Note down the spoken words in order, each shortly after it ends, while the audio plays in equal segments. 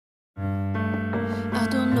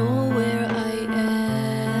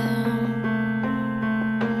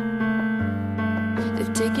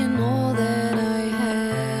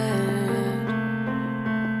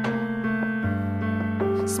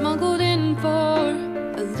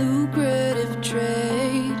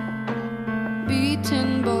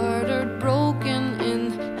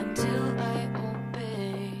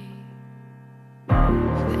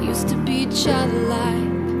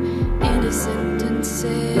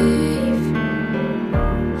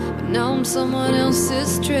someone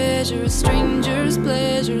else's treasure, a stranger's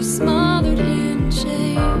pleasure, smothered in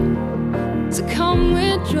shame. So come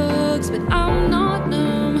with drugs, but I'm not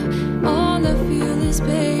numb. All I feel is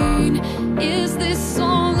pain. Is this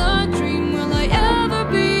all a dream? Will I ever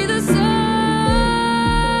be the same?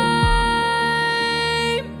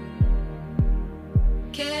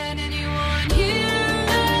 Can anyone hear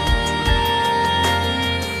me?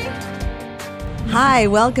 Hi,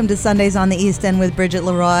 welcome to Sundays on the East End with Bridget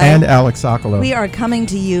Leroy. And Alex Sokolow. We are coming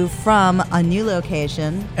to you from a new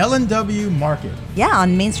location. L&W Market. Yeah,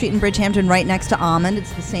 on Main Street in Bridgehampton, right next to Almond.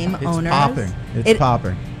 It's the same owners. It's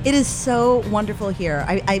popping. It is so wonderful here.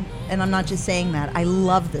 And I'm not just saying that. I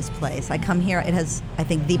love this place. I come here. It has, I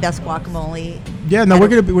think, the best guacamole. Yeah, no, we're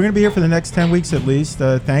gonna be here for the next 10 weeks at least.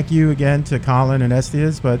 Thank you again to Colin and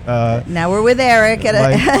Estia's. But now we're with Eric at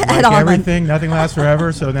like Almond. Everything, nothing lasts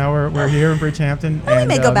forever. So now we're here in Bridgehampton. And we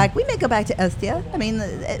may go back. We may go back to Estia. I mean,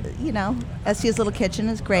 Estia's little kitchen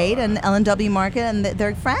is great, and L&W Market, and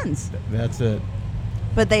they're friends. That's it.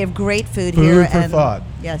 But they have great food here. Food for thought.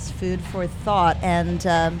 Yes, food for thought. And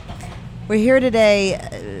we're here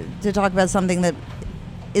today to talk about something that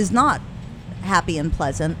is not happy and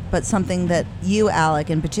pleasant, but something that you, Alec,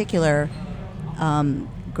 in particular,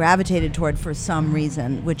 gravitated toward for some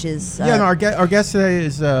reason, which is... our guest today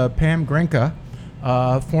is Pam Grinka,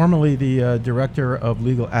 formerly the Director of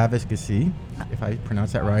Legal Advocacy, if I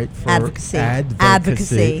pronounce that right. For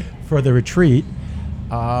Advocacy. For the Retreat.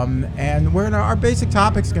 And our basic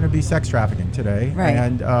topic is going to be sex trafficking today, right.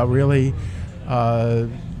 And really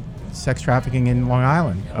sex trafficking in Long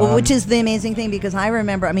Island. Well, which is the amazing thing, because I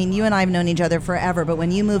remember, you and I have known each other forever, but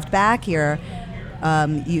when you moved back here,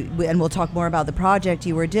 and we'll talk more about the project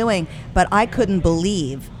you were doing, but I couldn't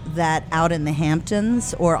believe that out in the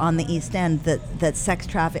Hamptons or on the East End that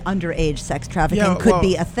underage sex trafficking could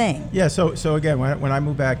be a thing. Yeah. So again, when I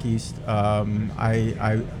moved back east,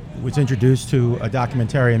 I was introduced to a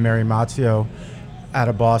documentarian, Mary Mazzio, out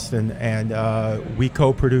of Boston, and we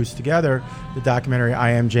co-produced together the documentary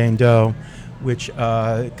I Am Jane Doe, which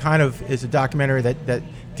kind of is a documentary that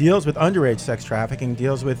deals with underage sex trafficking,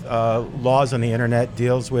 deals with laws on the internet,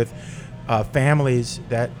 deals with families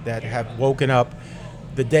that have woken up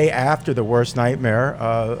the day after the worst nightmare,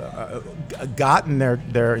 gotten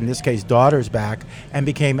their in this case daughters back, and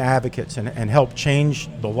became advocates and helped change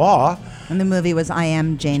the law. And the movie was I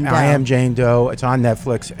Am Jane Doe. I Am Jane Doe. It's on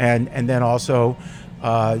Netflix, and then also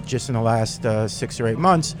just in the last 6 or 8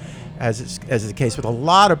 months, as is the case with a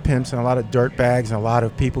lot of pimps and a lot of dirtbags and a lot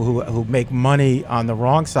of people who make money on the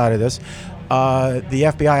wrong side of this. The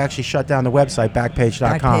FBI actually shut down the website,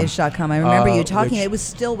 Backpage.com. Backpage.com. I remember you talking. It was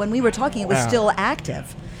still, when we were talking, it was still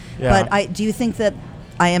active. Yeah. But do you think that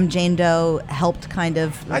I Am Jane Doe helped kind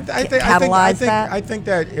of catalyze that? I think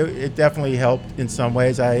that it definitely helped in some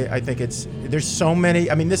ways. I think there's so many.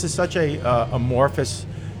 This is such a amorphous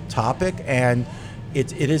topic, and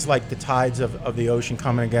it is like the tides of the ocean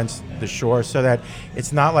coming against the shore, so that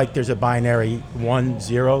it's not like there's a binary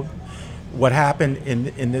 1-0. What happened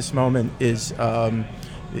in this moment is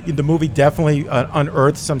the movie definitely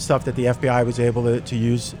unearthed some stuff that the FBI was able to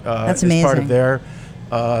use as part of their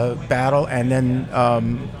battle, and then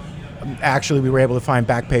actually we were able to find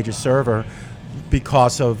Backpage's server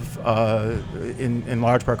because of, in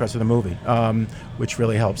large part because of the movie, which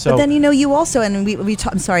really helped. So, but then you also, and we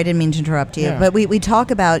talk, I'm sorry, I didn't mean to interrupt you, but we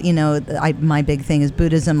talk about my big thing is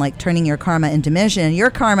Buddhism, like turning your karma into mission, and your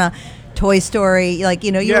karma. Toy Story, you were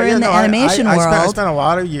in the animation world. I spent a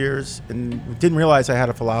lot of years and didn't realize I had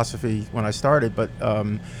a philosophy when I started, but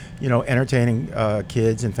entertaining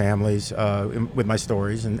kids and families with my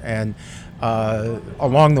stories, and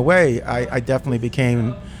along the way, I definitely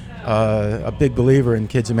became a big believer in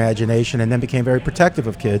kids' imagination, and then became very protective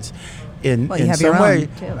of kids. In some way,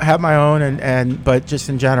 I have my own, but just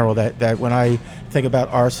in general, that when I think about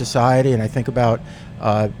our society and I think about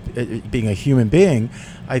being a human being,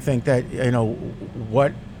 I think that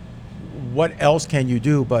what else can you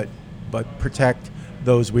do but protect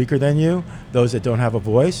those weaker than you, those that don't have a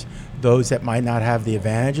voice, those that might not have the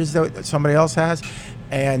advantages that somebody else has,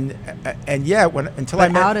 until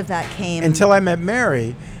I met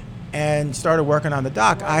Mary and started working on the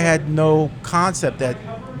doc, I had no concept that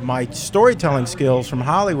my storytelling skills from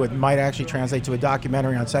Hollywood might actually translate to a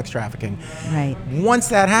documentary on sex trafficking. Right. Once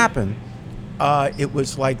that happened, it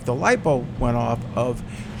was like the light bulb went off of,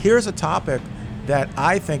 here's a topic that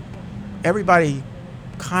I think everybody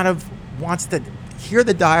kind of wants to hear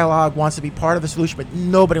the dialogue, wants to be part of the solution, but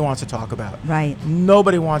nobody wants to talk about. Right.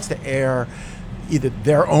 Nobody wants to air either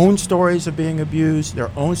their own stories of being abused,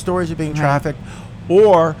 their own stories of being trafficked,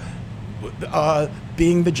 or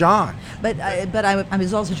being the John. But I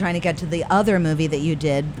was also trying to get to the other movie that you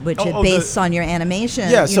did, which based on your animation.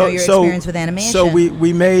 Yeah, your experience with animation. So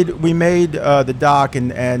we made the doc,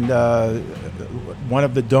 and one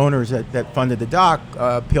of the donors that funded the doc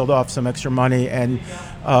peeled off some extra money, and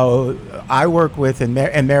I work with, and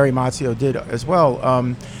Mary Mazzio did as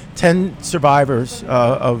well, 10 survivors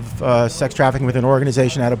of sex trafficking with an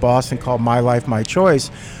organization out of Boston called My Life, My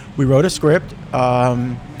Choice. We wrote a script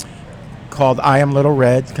called I Am Little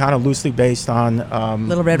Red, kind of loosely based on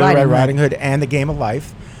Little Red Riding Hood and The Game of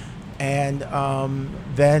Life. And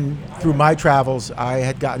then through my travels, I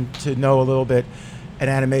had gotten to know a little bit an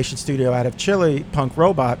animation studio out of Chile, Punk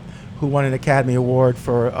Robot, who won an Academy Award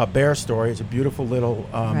for A Bear Story. It's a beautiful little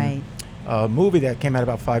movie that came out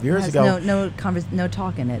about 5 years ago. No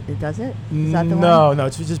talk in it, does it? Is that the one? No,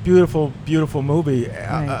 it's just beautiful movie.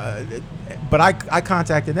 Right. But I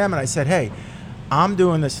contacted them and I said, hey, I'm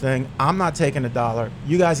doing this thing. I'm not taking $1.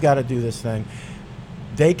 You guys got to do this thing.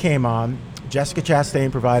 They came on. Jessica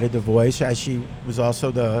Chastain provided the voice, as she was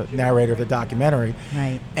also the narrator of the documentary.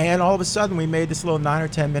 Right. And all of a sudden, we made this little 9 or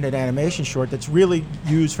 10 minute animation short that's really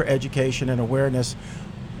used for education and awareness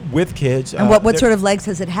with kids. And what sort of legs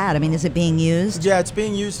has it had? I mean, is it being used? Yeah, it's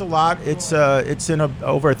being used a lot. It's in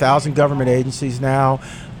over 1,000 government agencies now.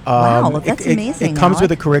 Wow, that's amazing. It comes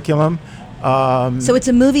with a curriculum. So it's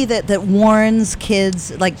a movie that warns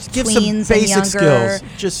kids, like tweens and younger, skills,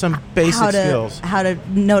 just some basic skills. How to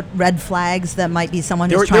note red flags that might be someone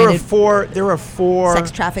who's There trying were four sex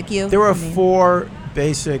traffic you. There were four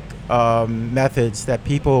basic methods that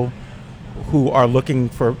people who are looking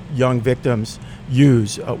for young victims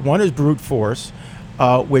use. One is brute force,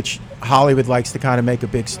 which Hollywood likes to kind of make a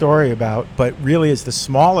big story about, but really is the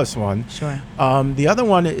smallest one. Sure. The other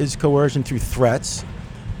one is coercion through threats.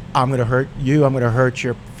 I'm going to hurt you. I'm going to hurt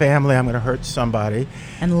your family. I'm going to hurt somebody.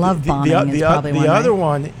 And love bombing is probably one. The other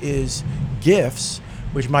one is gifts,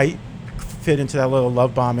 which might fit into that little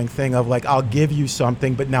love bombing thing of like, I'll give you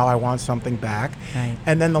something, but now I want something back. Right.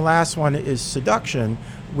 And then the last one is seduction,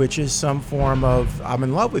 which is some form of I'm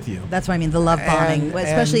in love with you. That's what I mean, the love bombing,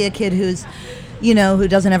 especially a kid who's, who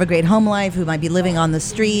doesn't have a great home life, who might be living on the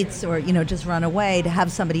streets or, just run away. To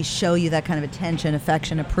have somebody show you that kind of attention,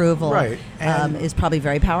 affection, approval, right. Is probably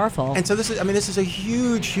very powerful. And so this is a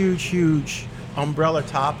huge, huge, huge umbrella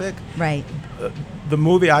topic. Right. The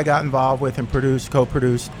movie I got involved with and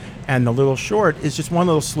co-produced, and the little short is just one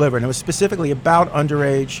little sliver. And it was specifically about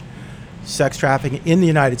underage sex trafficking in the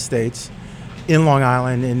United States, in Long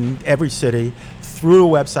Island, in every city,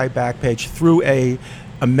 through a website backpage, through a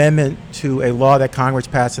amendment to a law that Congress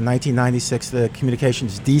passed in 1996, the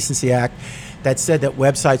Communications Decency Act, that said that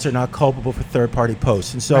websites are not culpable for third-party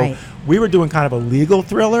posts. And so we were doing kind of a legal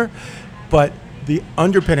thriller, but the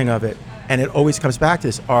underpinning of it, and it always comes back to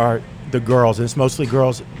this, are the girls. And it's mostly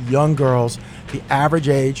girls, young girls. The average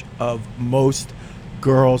age of most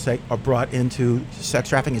girls that are brought into sex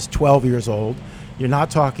trafficking is 12 years old. You're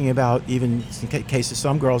not talking about, even in case of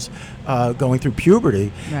some girls, going through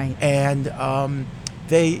puberty. Right. And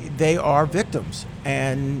they are victims.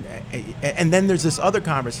 And then there's this other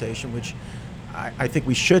conversation, which I think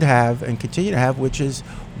we should have and continue to have, which is,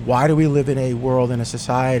 why do we live in a world, in a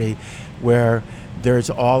society where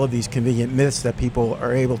there's all of these convenient myths that people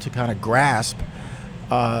are able to kind of grasp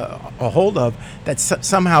a hold of that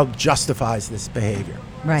somehow justifies this behavior?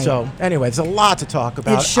 Right. So anyway, there's a lot to talk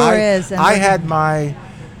about. It sure is. I had my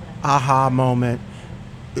aha moment.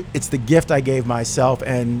 It's the gift I gave myself.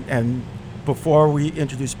 And before we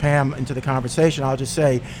introduce Pam into the conversation, I'll just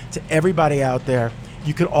say to everybody out there,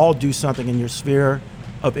 you can all do something in your sphere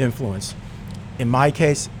of influence. In my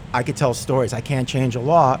case, I could tell stories. I can't change a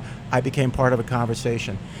law. I became part of a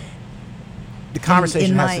conversation. The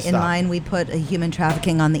conversation has to stop. In mine, we put a human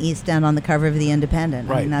trafficking on the East End on the cover of The Independent.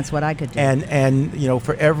 Right. I mean, that's what I could do. And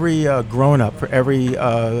for every grown-up, for every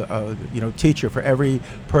teacher, for every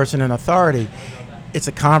person in authority, it's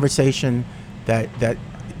a conversation that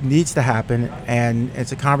needs to happen, and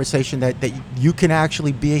it's a conversation that you can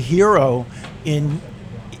actually be a hero in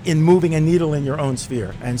moving a needle in your own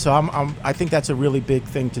sphere. And so I think that's a really big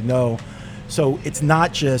thing to know. So it's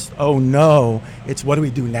not just, oh no, it's what do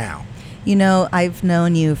we do now? I've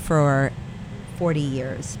known you for 40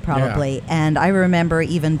 years, probably. Yeah. And I remember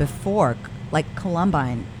even before, like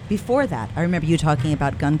Columbine, before that, I remember you talking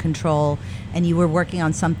about gun control, and you were working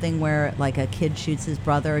on something where, like, a kid shoots his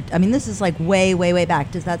brother. I mean, this is like way, way, way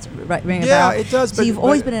back. Does that ring a bell? Yeah, it does. So you've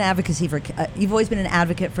always been an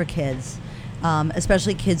advocate for kids,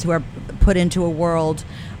 especially kids who are put into a world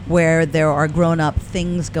where there are grown-up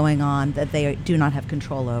things going on that they do not have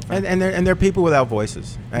control over. And they're people without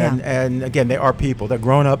voices. And again, they are people. They're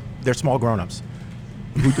grown-up they're small grown-ups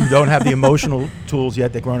who don't have the emotional tools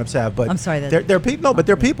yet that grown-ups have. But I'm sorry, they're people. No, but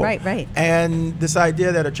they're people. Right. And this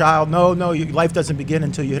idea that a child, life doesn't begin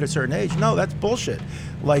until you hit a certain age. No, that's bullshit.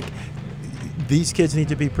 Like, these kids need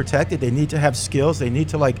to be protected. They need to have skills. They need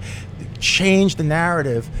to change the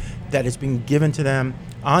narrative that has been given to them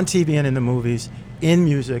on TV and in the movies, in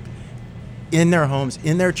music, in their homes,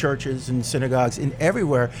 in their churches and synagogues, in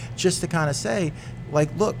everywhere, just to kind of say,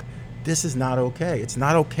 look, this is not okay. It's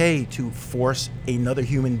not okay to force another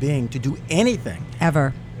human being to do anything.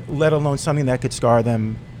 Ever. Let alone something that could scar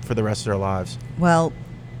them for the rest of their lives. Well,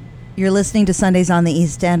 you're listening to Sundays on the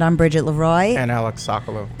East End. I'm Bridget Leroy. And Alex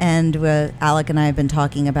Sokolow. And Alec and I have been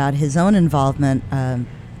talking about his own involvement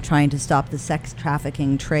trying to stop the sex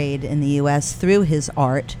trafficking trade in the U.S. through his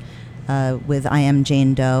art with I Am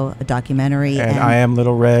Jane Doe, a documentary. And I Am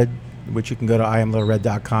Little Red, which you can go to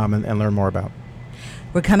iamlittlered.com and learn more about.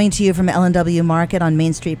 We're coming to you from L&W Market on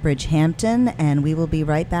Main Street, Bridgehampton, and we will be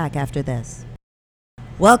right back after this.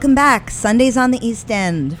 Welcome back, Sundays on the East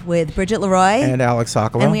End with Bridget Leroy. And Alex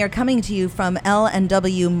Sokolow. And we are coming to you from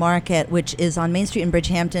L&W Market, which is on Main Street in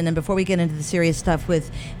Bridgehampton. And before we get into the serious stuff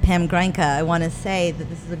with Pam Greinke, I want to say that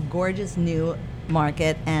this is a gorgeous new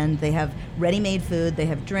market, and they have ready-made food, they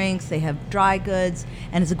have drinks, they have dry goods,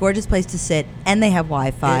 and it's a gorgeous place to sit, and they have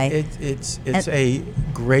Wi-Fi. It's a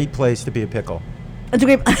great place to be a pickle. It's a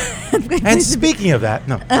great and speaking of that,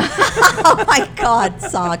 no. Oh my God,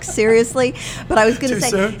 Socks, seriously? But I was going to say,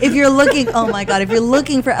 soon? if you're looking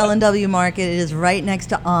for L&W Market, it is right next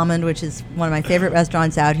to Almond, which is one of my favorite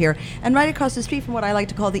restaurants out here, and right across the street from what I like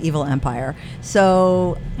to call the Evil Empire.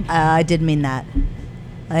 So I did mean that.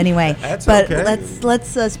 Anyway, that's but okay.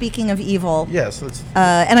 let's speaking of evil. Yes, let's.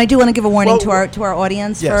 And I do want to give a warning to our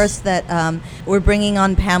audience yes. first that we're bringing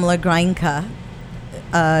on Pamela Greinke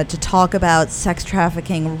to talk about sex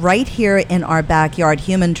trafficking right here in our backyard,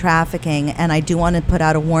 human trafficking. And I do want to put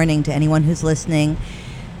out a warning to anyone who's listening.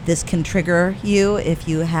 This can trigger you if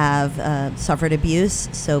you have suffered abuse.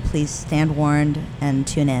 So please stand warned and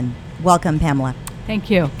tune in. Welcome, Pamela. Thank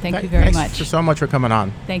you. Thank you very much. Thanks so much for coming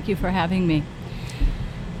on. Thank you for having me.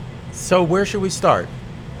 So where should we start?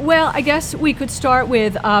 Well, I guess we could start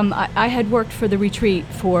with, I had worked for the retreat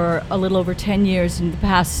for a little over 10 years. In the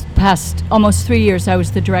past almost 3 years, I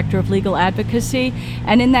was the director of legal advocacy.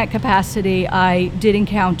 And in that capacity, I did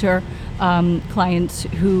encounter clients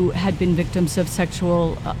who had been victims of sex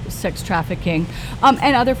trafficking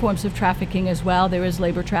and other forms of trafficking as well. There is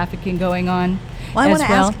labor trafficking going on. Well, I want to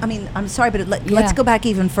ask, I'm sorry, but let's go back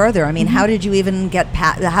even further. I mean, how did you even get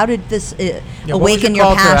how did this awaken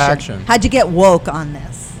your passion? How'd you get woke on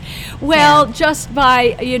this? Well, just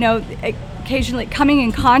by, occasionally coming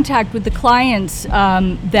in contact with the clients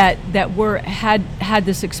that had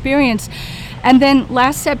this experience. And then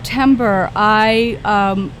last September,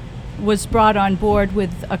 I was brought on board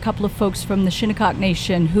with a couple of folks from the Shinnecock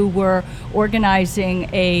Nation who were organizing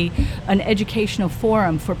an educational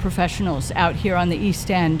forum for professionals out here on the East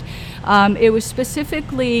End. It was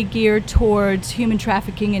specifically geared towards human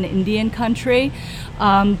trafficking in Indian country,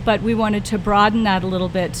 but we wanted to broaden that a little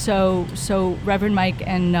bit. So Reverend Mike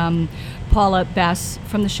and Paula Bess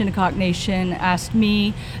from the Shinnecock Nation asked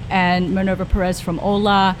me and Minerva Perez from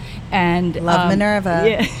Ola and love Minerva.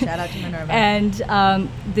 Yeah. Shout out to Minerva. And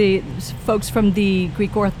the folks from the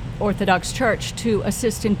Greek Orthodox Church to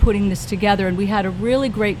assist in putting this together. And we had a really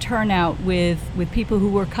great turnout with people who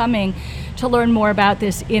were coming to learn more about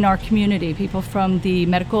this in our community, people from the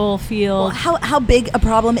medical field. Well, how big a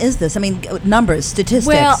problem is this? I mean, numbers, statistics.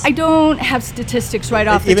 Well, I don't have statistics right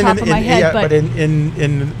off the top of my head. Yeah, but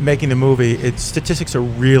in making the movie, statistics are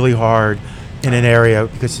really hard in an area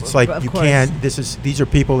because it's like you can't. These are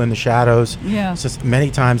people in the shadows. Yeah. It's just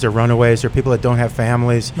many times they're runaways. They're people that don't have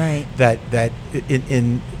families. Right. That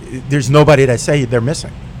there's nobody to say they're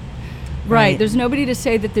missing. Right. There's nobody to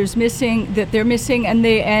say that they're missing,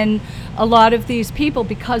 and a lot of these people,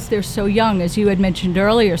 because they're so young, as you had mentioned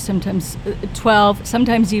earlier, sometimes 12,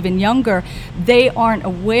 sometimes even younger, they aren't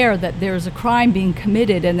aware that there's a crime being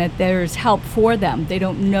committed and that there's help for them. They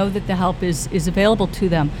don't know that the help is available to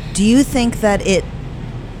them. Do you think that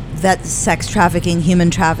sex trafficking,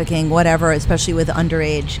 human trafficking, whatever, especially with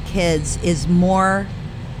underage kids, is more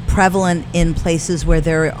prevalent in places where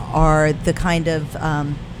there are the kind of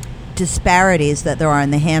disparities that there are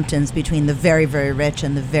in the Hamptons between the very, very rich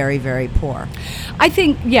and the very, very poor? I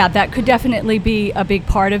think, that could definitely be a big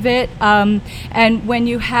part of it. And when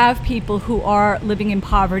you have people who are living in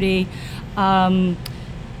poverty, and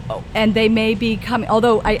they may be coming,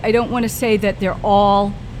 although I don't want to say that they're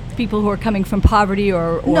all people who are coming from poverty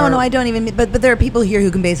or No, I don't even. But there are people here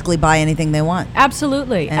who can basically buy anything they want.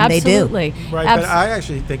 Absolutely, And they do. absolutely. Right, but I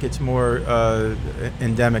actually think it's more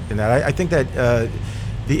endemic than that. I think that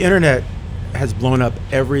the internet has blown up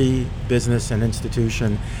every business and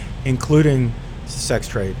institution, including sex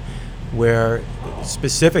trade, where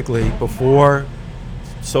specifically before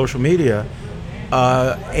social media,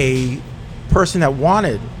 a person that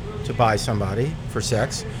wanted to buy somebody for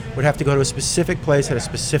sex would have to go to a specific place at a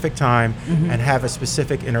specific time and have a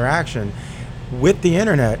specific interaction. With the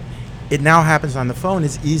internet, it now happens on the phone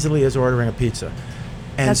as easily as ordering a pizza.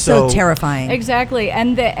 And That's so terrifying. Exactly,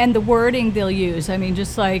 and the wording they'll use. I mean,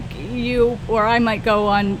 just like you or I might go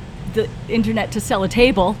on the internet to sell a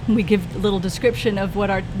table, and we give a little description of what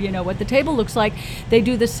what the table looks like. They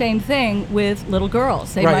do the same thing with little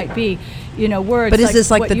girls. They Right. might be, words. But is this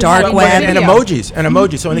like what the you dark have in web? the And video.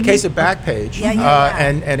 emojis. So in the case of Backpage, Yeah.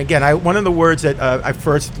 and again, one of the words that I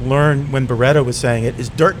first learned when Beretta was saying it is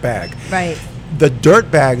dirtbag. Right. The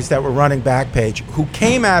dirtbags that were running Backpage, who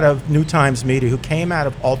came out of New Times Media, who came out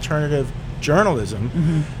of alternative journalism,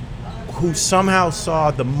 who somehow saw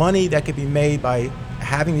the money that could be made by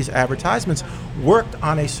having these advertisements, worked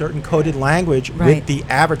on a certain coded language Right. with the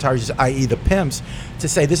advertisers, i.e. the pimps, to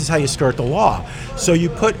say this is how you skirt the law. So you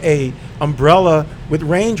put a umbrella with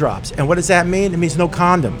raindrops, and what does that mean? It means no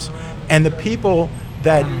condoms. And the people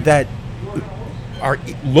that are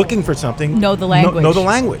looking for something Know the language. Know the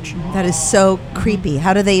language. That is so creepy.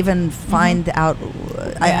 How do they even find out?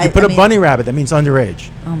 You put a bunny rabbit, that means underage.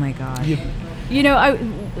 Oh my God.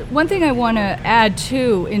 One thing I want to add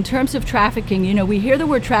too, in terms of trafficking, we hear the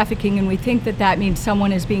word trafficking and we think that means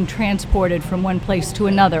someone is being transported from one place to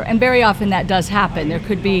another. And very often that does happen. There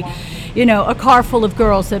could be, a car full of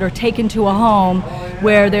girls that are taken to a home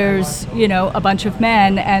where there's, a bunch of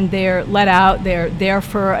men and they're let out, they're there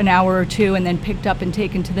for an hour or two and then picked up and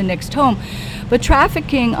taken to the next home. But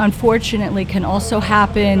trafficking, unfortunately, can also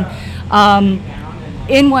happen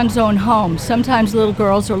in one's own home. Sometimes little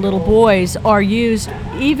girls or little boys are used,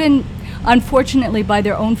 even unfortunately by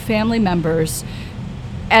their own family members,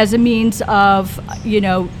 as a means of,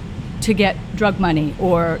 to get drug money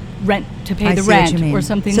or rent, to pay I the see what rent you mean. or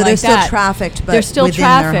something So like that. they're still trafficked, but they're still within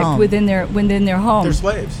their trafficked home. within their home. They're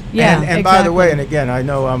slaves. Yeah, and by the way, exactly. and again, I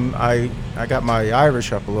know I got my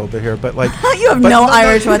Irish up a little bit here, but like You have no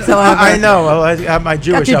Irish whatsoever. I know. Well, I have my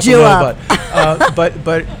Jewish your up Jew a little up. bit.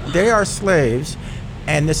 But they are slaves,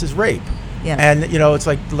 and this is rape. Yes. And it's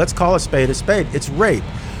like, let's call a spade a spade. It's rape.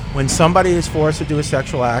 When somebody is forced to do a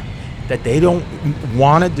sexual act that they don't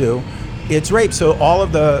want to do, it's rape. So all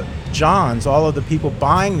of the Johns, all of the people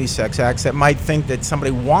buying these sex acts that might think that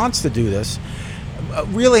somebody wants to do this,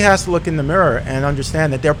 really has to look in the mirror and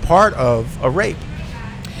understand that they're part of a rape.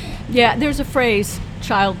 Yeah, there's a phrase,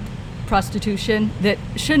 child prostitution, that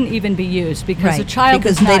shouldn't even be used because Right, a child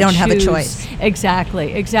because does they not don't have a choose. choice.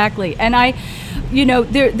 Exactly. And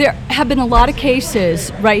there have been a lot of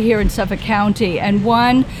cases right here in Suffolk County, and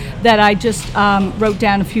one that I just wrote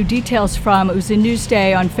down a few details from. It was in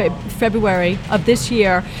Newsday on February of this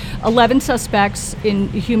year. 11 suspects in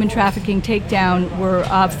human trafficking takedown were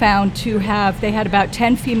found to have, they had about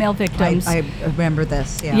 10 female victims. I remember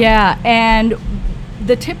this. Yeah. Yeah, and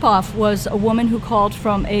the tip-off was a woman who called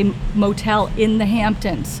from a motel in the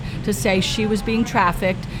Hamptons to say she was being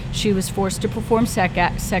trafficked. She was forced to perform sex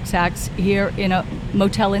acts here in a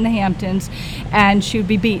motel in the Hamptons, and she would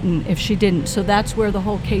be beaten if she didn't. So that's where the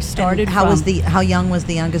whole case started. How young was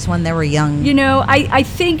the youngest one? They were young. I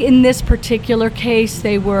think in this particular case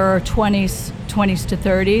they were 20s to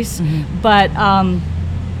 30s,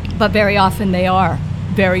 but very often they are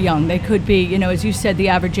very young. They could be, as you said, the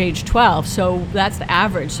average age 12. So that's the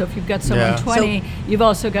average. So if you've got someone Yeah. 20, you've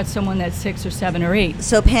also got someone that's 6 or 7 or 8.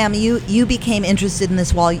 So Pam, you became interested in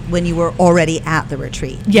this when you were already at the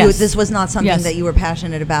retreat. Yes. This was not something Yes. that you were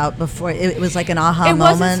passionate about before. It was like an aha It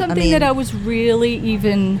moment. wasn't something that I was really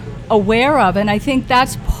even aware of, and I think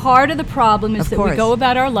that's part of the problem is Of that we course. go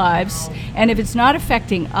about our lives, and if it's not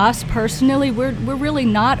affecting us personally, we're really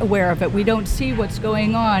not aware of it. We don't see what's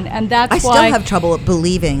going on, and that's I why still have trouble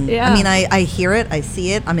believing. Yeah. I mean, I hear it, I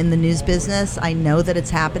see it. I'm in the news business. I know that it's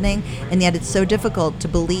happening, and yet it's so difficult to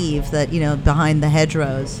believe that behind the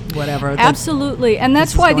hedgerows, whatever. that Absolutely, and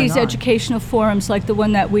that's this is why going these on. educational forums like the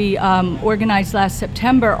one that we organized last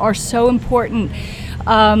September are so important.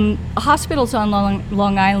 Hospitals on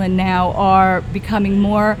Long Island now are becoming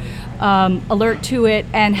more alert to it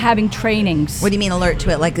and having trainings. What do you mean alert to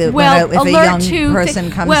it? Like if Well, a alert young to person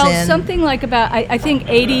comes well, in? something like about I think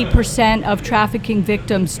 80% of trafficking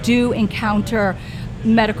victims do encounter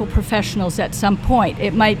medical professionals at some point.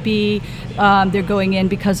 It might be they're going in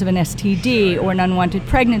because of an STD or an unwanted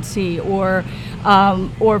pregnancy or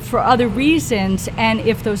for other reasons. And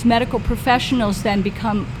if those medical professionals then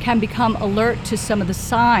can become alert to some of the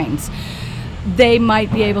signs, they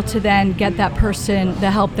might be able to then get that person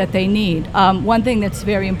the help that they need. One thing that's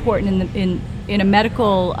very important in a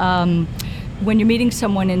medical, when you're meeting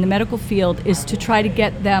someone in the medical field, is to try to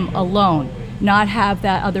get them alone, not have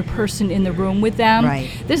that other person in the room with them. Right.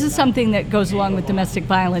 This is something that goes along with domestic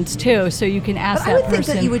violence too, so you can ask But that I would person.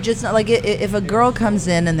 think that you would just, like, if a girl comes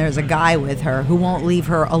in and there's a guy with her who won't leave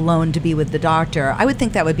her alone to be with the doctor, I would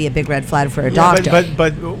think that would be a big red flag for a doctor.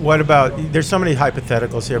 But what about? There's so many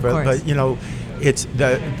hypotheticals here, course. but you know, it's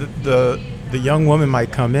the young woman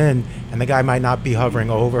might come in and the guy might not be hovering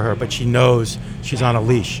over her, but she knows she's on a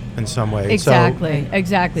leash in some way. Exactly. So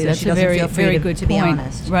That's she a doesn't very, feel free very to good be point.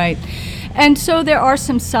 honest. Right. And so there are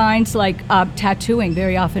some signs like tattooing.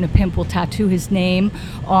 Very often a pimp will tattoo his name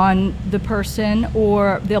on the person,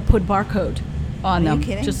 or they'll put barcode on Are you them.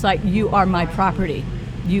 kidding? Just like, you are my property.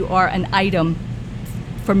 You are an item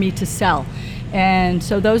for me to sell. And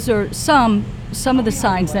so those are some of the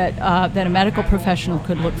signs that a medical professional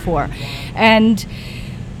could look for. And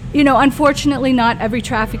you know, unfortunately, not every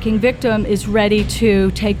trafficking victim is ready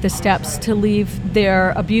to take the steps to leave their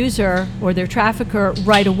abuser or their trafficker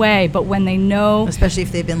right away. But when they know, Especially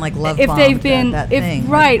if they've been like love if bombed, they've been, that if thing.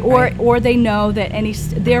 right, or they know that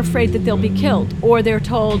they're afraid that they'll be killed, or they're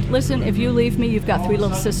told, listen, if you leave me, you've got 3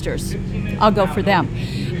 little sisters. I'll go for them.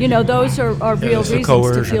 You know, those are real it's the reasons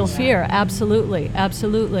to feel coercions. fear.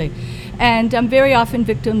 Absolutely. And very often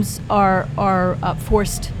victims are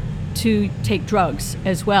forced to take drugs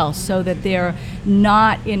as well, so that they're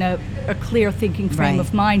not in a clear thinking frame Right.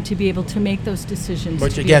 of mind to be able to make those decisions.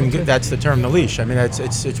 Which to be again, able to- that's the term, the leash. I mean, it's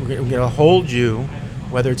we're going to hold you,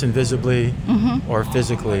 whether it's invisibly or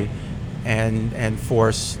physically, and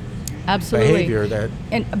force absolutely. behavior that.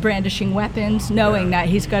 And brandishing weapons, knowing that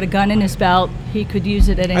he's got a gun in his belt, he could use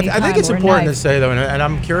it at any I time. think it's or a important to knife. say though, and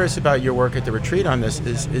I'm curious about your work at the retreat on this.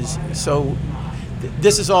 Is so,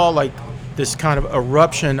 this is all like this kind of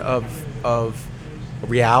eruption of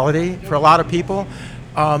reality for a lot of people.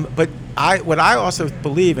 But what I also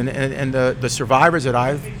believe, and the survivors that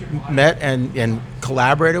I've met and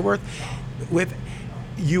collaborated with,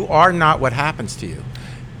 you are not what happens to you.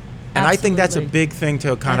 And I think that's a Absolutely. big thing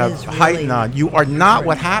to kind That of is heighten really on. You are not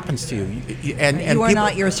what happens to you. And You are people,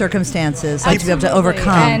 not your circumstances that to be able to Absolutely.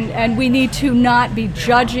 overcome. And we need to not be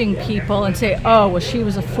judging people and say, oh, well, she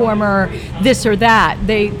was a former this or that.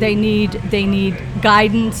 They need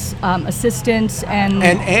guidance, assistance,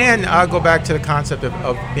 And I'll go back to the concept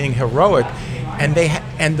of being heroic, and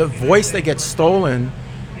and the voice that gets stolen.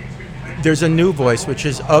 There's a new voice, which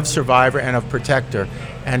is of survivor and of protector,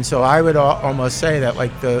 and so I would almost say that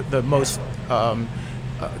like the most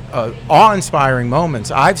awe-inspiring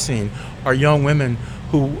moments I've seen are young women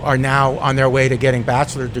who are now on their way to getting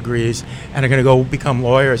bachelor degrees and are going to go become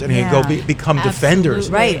lawyers and are going to go become defenders.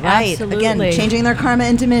 Absolutely. Right. Absolutely. Again, changing their karma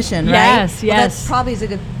into mission, right? Yes, Well, yes. that probably is a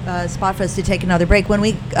good spot for us to take another break. When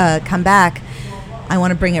we come back, I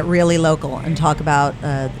want to bring it really local and talk about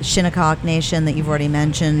Shinnecock Nation that you've already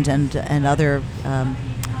mentioned, and other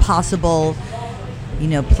possible,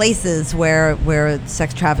 places where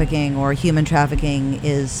sex trafficking or human trafficking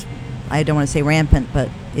is, I don't want to say rampant, but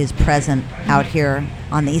is present out here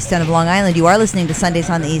on the East End of Long Island. You are listening to Sundays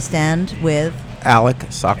on the East End with Alec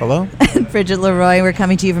Sokolow. Bridget Leroy. We're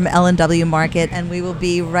coming to you from L&W Market, and we will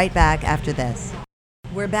be right back after this.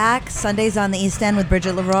 We're back, Sundays on the East End with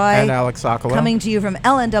Bridget Leroy. And Alex Sokolow. Coming to you from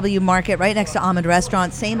L&W Market, right next to Ahmed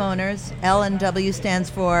Restaurant. Same owners. L&W stands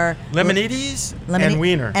for Lemonides Lemony- and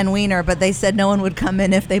Wiener. And Wiener, but they said no one would come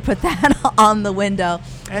in if they put that on the window.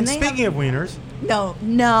 And they speaking of wieners,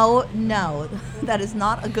 No. That is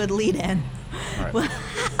not a good lead-in. right.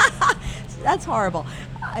 That's horrible.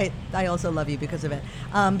 I also love you because of it.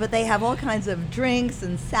 But they have all kinds of drinks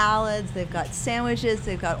and salads. They've got sandwiches.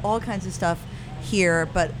 They've got all kinds of stuff here.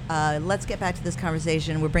 But let's get back to this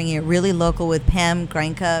conversation. We're bringing it really local with Pam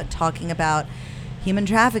Granka talking about human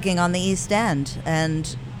trafficking on the East End.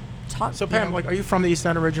 And So Pam, are you from the East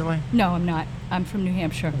End originally? No, I'm not. I'm from New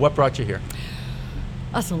Hampshire. What brought you here?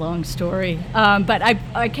 That's a long story. But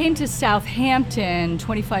I came to Southampton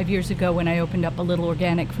 25 years ago when I opened up a little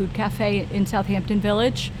organic food cafe in Southampton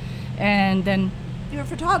Village. And then You're a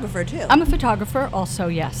photographer, too. I'm a photographer also,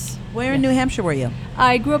 yes. Where in New Hampshire were you?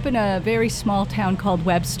 I grew up in a very small town called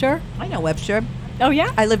Webster. I know Webster. Oh,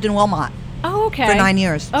 yeah? I lived in Wilmot Oh, okay. for 9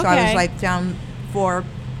 years. So I was Okay. like down 4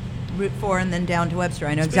 Route 4 and then down to Webster.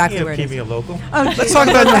 I know Speaking exactly of where it keeping is. it local. Oh, Let's geez. talk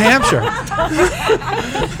about New Hampshire.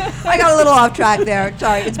 I got a little off track there.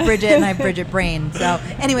 Sorry, it's Bridget and I have Bridget brain. So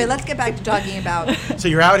anyway, let's get back to talking about. So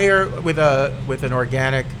you're out here with an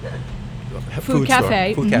organic Food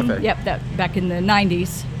cafe. Food cafe. Yep, that back in the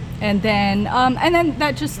 90s. And then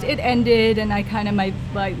that just, it ended, and I kind of, my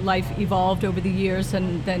life evolved over the years,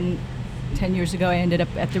 and then 10 years ago I ended up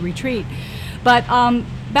at the retreat. But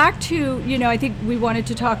back to, I think we wanted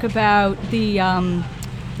to talk about the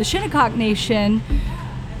Shinnecock Nation,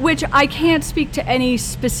 which I can't speak to any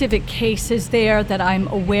specific cases there that I'm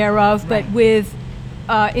aware of, but with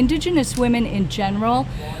Indigenous women in general,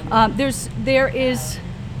 there is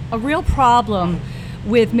a real problem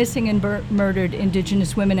with missing and murdered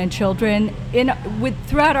Indigenous women and children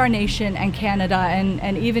throughout our nation and Canada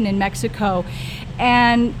and even in Mexico.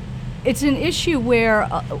 And it's an issue where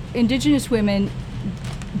Indigenous women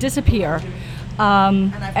disappear.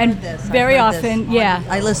 And I've heard this. Very often, yeah.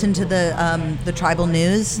 I listen to the tribal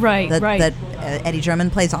news that Eddie German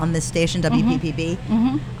plays on this station, WPPB.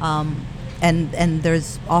 And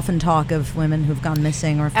there's often talk of women who've gone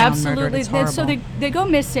missing or found murdered. It's horrible. So they go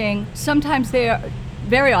missing. Sometimes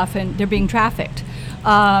very often they're being trafficked.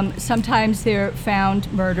 Sometimes they're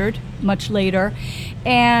found murdered much later.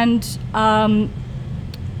 And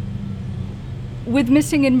with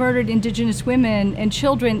missing and murdered Indigenous women and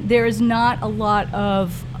children, there is not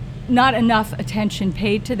enough attention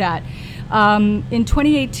paid to that. In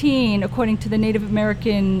 2018, according to the Native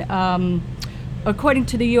American, according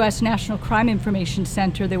to the U.S. National Crime Information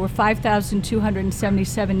Center, there were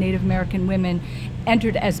 5,277 Native American women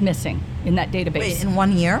entered as missing in that database. Wait, in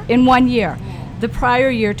 1 year? In 1 year. The prior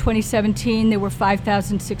year, 2017, there were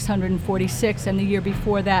 5,646, and the year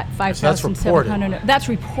before that, 5,700. That's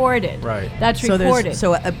reported. Right. That's reported.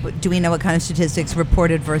 Do we know what kind of statistics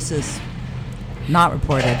reported versus not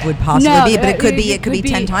reported would possibly be? But it could be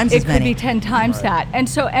 10 times as many. It could be 10 times that. And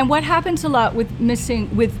what happens a lot with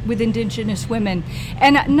missing with Indigenous women,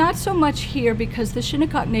 and not so much here because the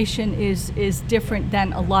Shinnecock Nation is different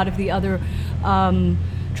than a lot of the other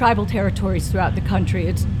tribal territories throughout the country.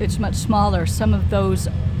 It's much smaller. Some of those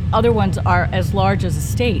other ones are as large as a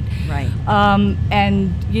state. Right.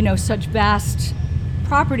 And such vast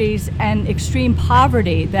properties and extreme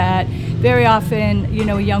poverty that very often,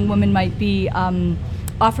 a young woman might be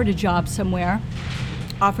offered a job somewhere,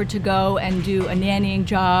 offered to go and do a nannying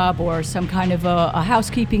job or some kind of a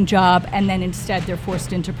housekeeping job, and then instead they're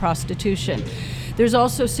forced into prostitution. There's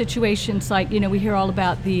also situations like, we hear all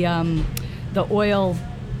about the oil,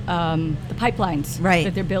 the pipelines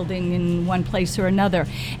that they're building in one place or another.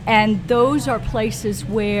 And those are places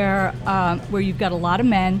where you've got a lot of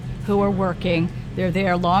men who are working. They're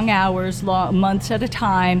there long hours, months at a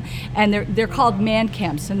time, and they're called man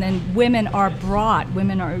camps. And then women are brought.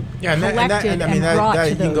 Women are collected and brought to those.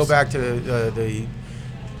 You can go back to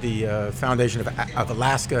the foundation of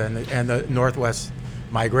Alaska and the Northwest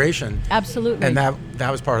migration. Absolutely. And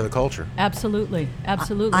that was part of the culture. Absolutely.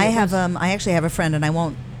 I actually have a friend, and I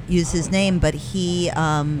won't use his name, but he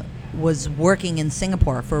was working in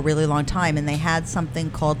Singapore for a really long time, and they had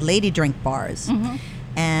something called lady drink bars. Mm-hmm.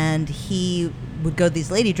 And he would go to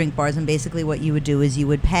these lady drink bars, and basically what you would do is you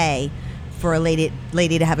would pay for a lady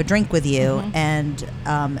to have a drink with you, and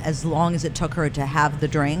as long as it took her to have the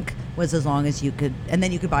drink was as long as you could, and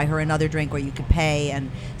then you could buy her another drink or you could pay,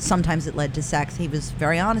 and sometimes it led to sex. He was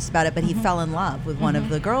very honest about it, but he fell in love with one of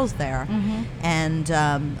the girls there, and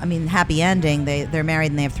happy ending. They're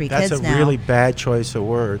married and they have 3 kids now. That's a really bad choice of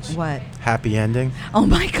words. What? Happy ending. Oh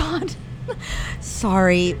my God.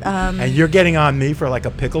 Sorry. And you're getting on me for like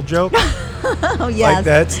a pickle joke? Oh yes. Like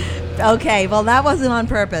that's okay. Well, that wasn't on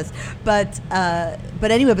purpose, but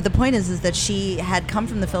anyway. But the point is that she had come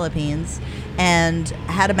from the Philippines and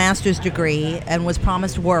had a master's degree and was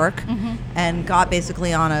promised work, and got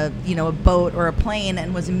basically on a boat or a plane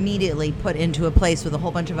and was immediately put into a place with a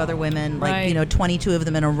whole bunch of other women, like 22 of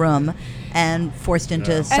them in a room, and forced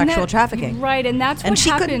into sexual trafficking. Right, and that's what she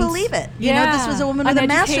happens. couldn't believe it. This was a woman with a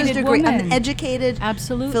master's degree, an educated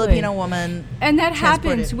Filipino woman. And that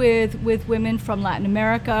happens with women from Latin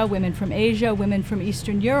America, women from Asia, women from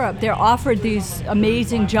Eastern Europe. They're offered these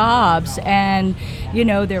amazing jobs, and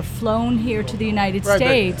they're flown here to the United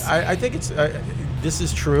States. I think it's this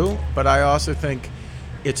is true, but I also think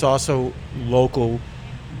it's also local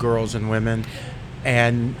girls and women,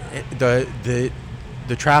 and the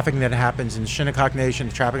trafficking that happens in Shinnecock Nation,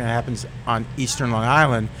 the trafficking that happens on Eastern Long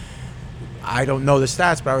Island. I don't know the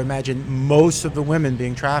stats, but I would imagine most of the women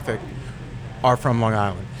being trafficked are from Long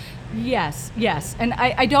Island. Yes, yes. And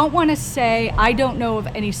I don't want to say, I don't know of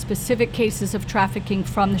any specific cases of trafficking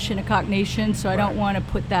from the Shinnecock Nation, so I don't want to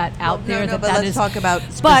put that out there. No, that but that let's is, talk about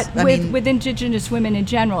But with Indigenous women in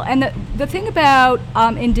general. And the thing about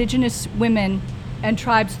Indigenous women and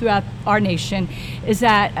tribes throughout our nation is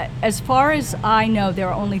that, as far as I know, there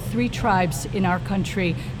are only 3 tribes in our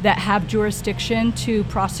country that have jurisdiction to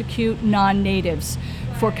prosecute non-natives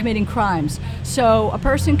for committing crimes. So a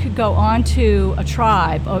person could go onto a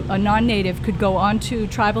tribe, a non-native could go onto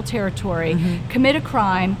tribal territory, commit a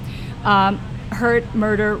crime, hurt,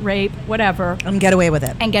 murder, rape, whatever, and get away with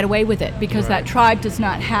it. And get away with it because that tribe does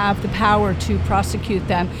not have the power to prosecute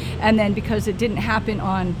them. And then because it didn't happen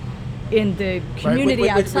in the community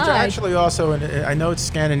outside. Which actually also, I know it's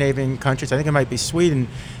Scandinavian countries, I think it might be Sweden,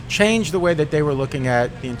 changed the way that they were looking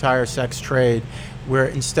at the entire sex trade, where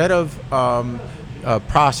instead of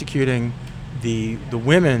prosecuting the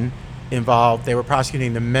women involved, they were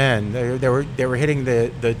prosecuting the men. They were hitting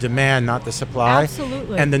the demand, not the supply.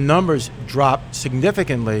 Absolutely. And the numbers dropped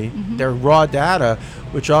significantly. They're raw data,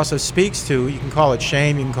 which also speaks to, you can call it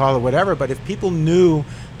shame, you can call it whatever, but if people knew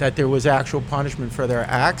that there was actual punishment for their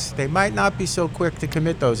acts, they might not be so quick to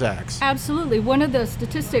commit those acts. Absolutely. One of the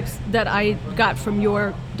statistics that I got from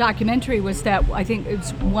your documentary was that I think it's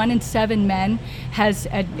 1 in 7 men has,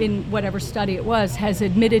 in whatever study it was, has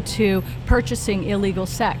admitted to purchasing illegal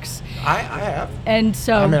sex. I have. And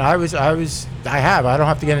so I mean, I have. I don't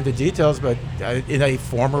have to get into details, but in a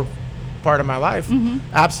former part of my life,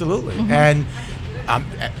 absolutely. And I'm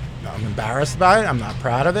embarrassed by it. I'm not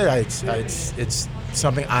proud of it. It's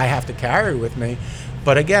something I have to carry with me.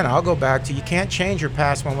 But again, I'll go back to, you can't change your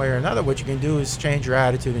past one way or another. What you can do is change your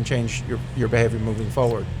attitude and change your behavior moving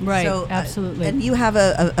forward. right, So, absolutely. and you have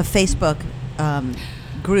a Facebook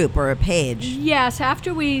group or a page. Yes,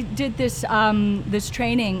 after we did this this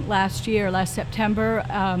training last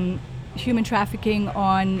September, human trafficking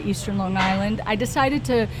on Eastern Long Island, I decided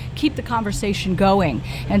to keep the conversation going,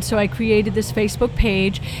 and so I created this Facebook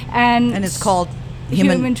page, and And it's called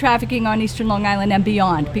Human Trafficking on Eastern Long Island and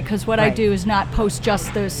Beyond, because what I Right. do is not post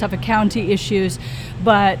just the Suffolk County issues,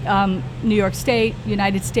 but New York State,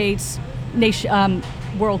 United States, nation,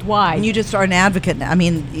 worldwide. And you just are an advocate now. I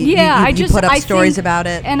mean, Yeah, you put up I stories think- about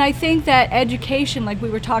it. And I think that education, like we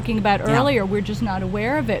were talking about earlier, we're just not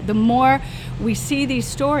aware of it. The more we see these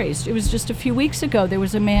stories, it was just a few weeks ago, there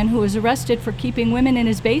was a man who was arrested for keeping women in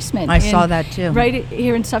his basement. I saw that too. Right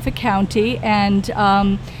here in Suffolk County, and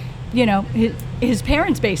his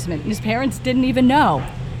parents' basement. His parents didn't even know,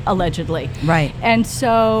 allegedly. Right. And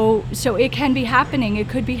so it can be happening. It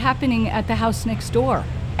could be happening at the house next door.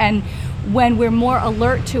 And when we're more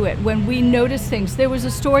alert to it, when we notice things. There was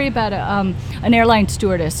a story about an airline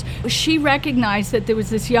stewardess. She recognized that there was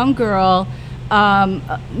this young girl,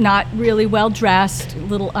 not really well dressed, a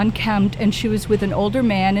little unkempt, and she was with an older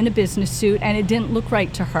man in a business suit, and it didn't look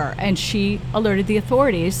right to her. And she alerted the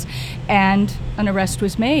authorities, and an arrest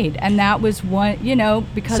was made. And that was one,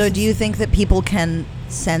 because. So do you think that people can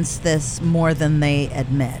sense this more than they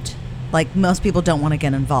admit? Like, most people don't want to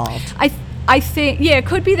get involved. I think, it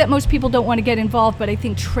could be that most people don't want to get involved, but I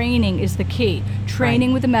think training is the key.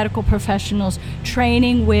 Training with the medical professionals,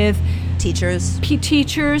 training with Teachers.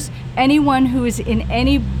 teachers, anyone who is in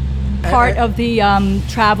any part of the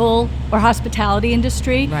travel or hospitality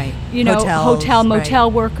industry. Right. Hotel, Hotels,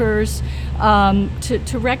 motel workers,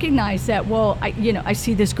 to recognize that, well, I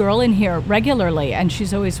see this girl in here regularly, and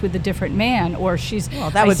she's always with a different man, or she's. Well,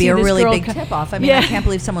 that I would be see a this really girl big tip-off. I mean, I can't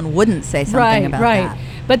believe someone wouldn't say something about that.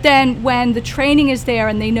 But then when the training is there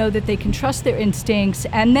and they know that they can trust their instincts,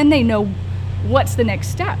 and then they know what's the next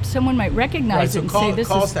step, someone might recognize it and say, this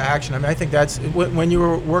calls is. to action. I mean, I think that's when you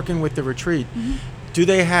were working with the retreat. Do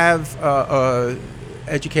they have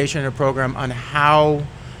education and a program on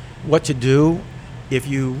what to do if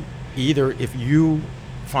you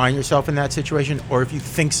find yourself in that situation, or if you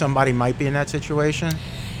think somebody might be in that situation?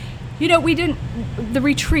 The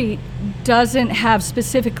retreat doesn't have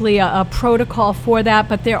specifically a protocol for that,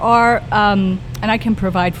 but there are, and I can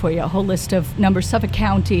provide for you a whole list of numbers. Suffolk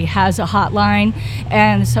County has a hotline,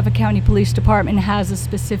 and the Suffolk County Police Department has a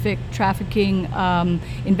specific trafficking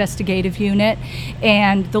investigative unit,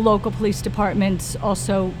 and the local police departments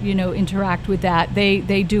also, interact with that.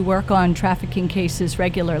 They do work on trafficking cases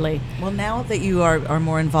regularly. Well, now that you are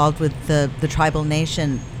more involved with the tribal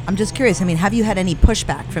nation, I'm just curious. I mean, have you had any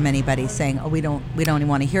pushback from anybody saying, "Oh, we don't even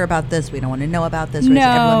want to hear about this. We don't want to know about this"? Or has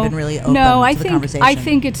everyone been really open to the conversation? I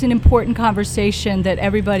think it's an important conversation that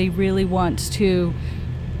everybody really wants to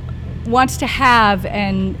have,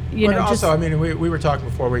 and But also, I mean, we were talking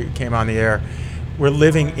before we came on the air. We're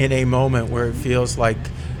living in a moment where it feels like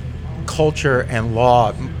culture and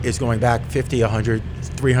law is going back 50, 100,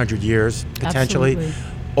 300 years, potentially. Absolutely.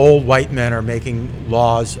 Old white men are making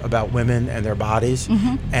laws about women and their bodies,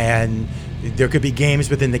 and there could be games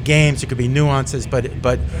within the games, there could be nuances, but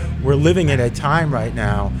we're living in a time right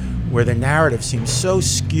now where the narrative seems so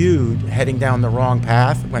skewed, heading down the wrong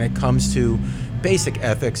path when it comes to basic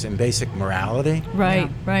ethics and basic morality. Right,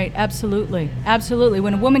 right, absolutely, absolutely.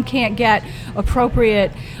 When a woman can't get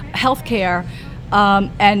appropriate health care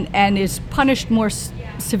and is punished more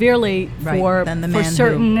severely Right, than the man for who-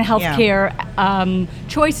 certain health yeah. care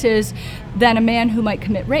choices than a man who might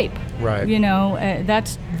commit rape. Right. You know,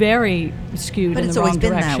 that's very skewed But in it's the always wrong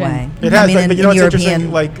been direction. that way. It I has, mean, but you know in what's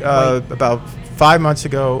interesting? European Like about 5 months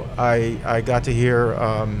ago, I got to hear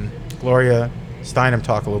Gloria Steinem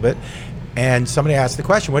talk a little bit, and somebody asked the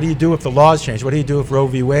question, what do you do if the laws change? What do you do if Roe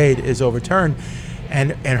v. Wade is overturned?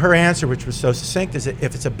 And her answer, which was so succinct, is that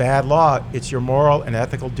if it's a bad law, it's your moral and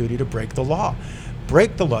ethical duty to break the law.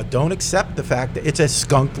 Break the law. Don't accept the fact that it's a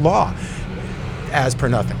skunked law, as per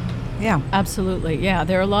nothing. Yeah. Absolutely, yeah.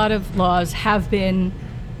 There are a lot of laws have been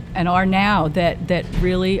and are now that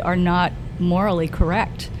really are not morally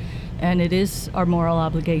correct. And it is our moral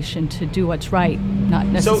obligation to do what's right, not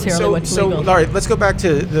necessarily what's legal. All right, let's go back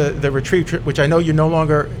to the retreat, which I know you're no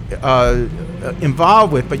longer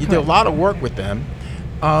involved with, but you did a Correct. lot of work with them.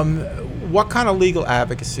 What kind of legal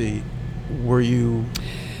advocacy were you?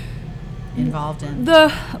 Involved in.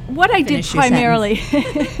 What I did Finish your primarily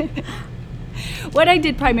what I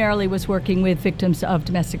did primarily was working with victims of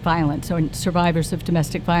domestic violence or survivors of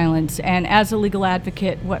domestic violence. And as a legal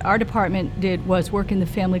advocate, what our department did was work in the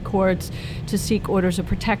family courts to seek orders of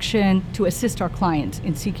protection, to assist our clients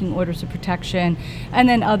in seeking orders of protection, and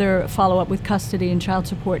then other follow-up with custody and child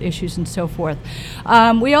support issues and so forth.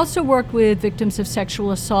 We also worked with victims of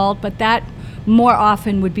sexual assault, but that more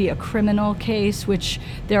often would be a criminal case, which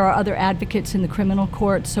there are other advocates in the criminal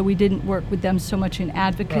court, so we didn't work with them so much in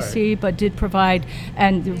advocacy, but did provide,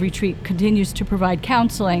 and the retreat continues to provide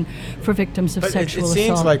counseling for victims of But sexual it assault.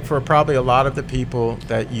 seems like for probably a lot of the people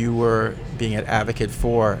that you were being an advocate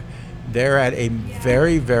for, they're at a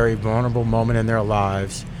very, very vulnerable moment in their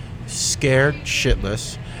lives, scared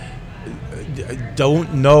shitless,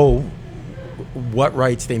 don't know what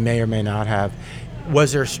rights they may or may not have.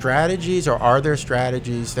 Was there strategies, or are there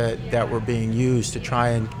strategies that were being used to try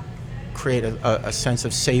and create a sense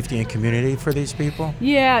of safety and community for these people?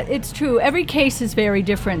 Yeah, it's true. Every case is very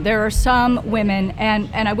different. There are some women, and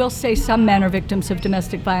I will say some men are victims of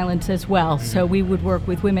domestic violence as well. So we would work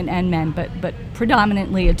with women and men, but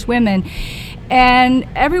predominantly it's women. And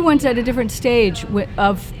everyone's at a different stage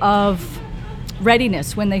of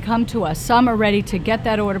readiness when they come to us. Some are ready to get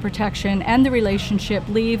that order of protection and the relationship,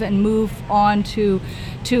 leave and move on to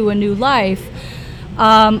a new life.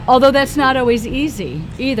 Although that's not always easy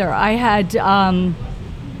either. I had a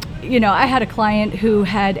client who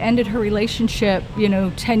had ended her relationship,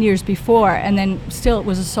 10 years before, and then still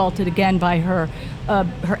was assaulted again by her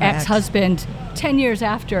ex-husband 10 years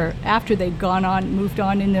after they'd moved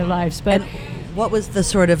on in their lives. But And what was the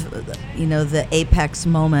sort of, the apex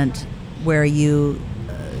moment where you,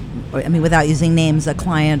 without using names, a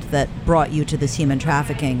client that brought you to this human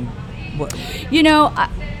trafficking?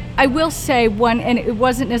 I will say one, and it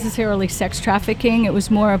wasn't necessarily sex trafficking, it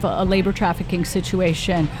was more of a labor trafficking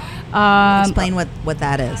situation. Explain what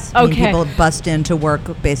that is. Okay. People bust in to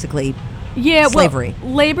work, basically, slavery.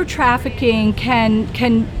 Well, labor trafficking can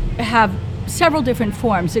have several different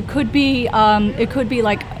forms. It could be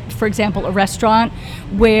like, for example, a restaurant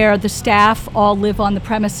where the staff all live on the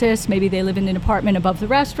premises. Maybe they live in an apartment above the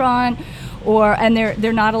restaurant, and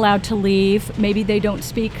they're not allowed to leave. Maybe they don't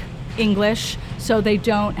speak English, so they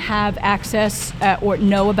don't have access or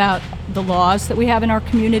know about the laws that we have in our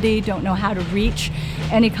community, don't know how to reach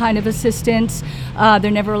any kind of assistance. They're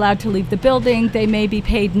never allowed to leave the building. They may be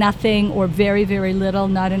paid nothing or very, very little,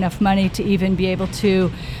 not enough money to even be able to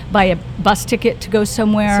buy a bus ticket to go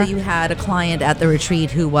somewhere. So you had a client at the retreat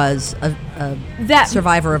who was a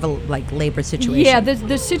survivor of a labor situation. Yeah,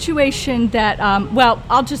 the situation that,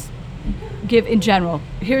 I'll just give in general.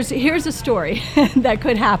 Here's a story that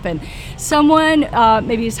could happen. Someone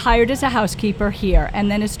maybe is hired as a housekeeper here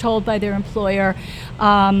and then is told by their employer,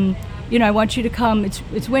 I want you to come.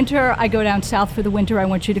 It's winter. I go down south for the winter. I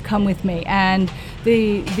want you to come with me. And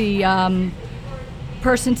the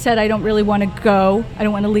person said, I don't really want to go. I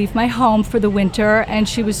don't want to leave my home for the winter. And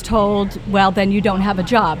she was told, well, then you don't have a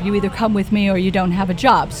job. You either come with me or you don't have a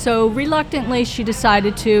job. So reluctantly, she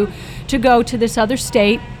decided to go to this other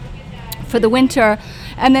state for the winter.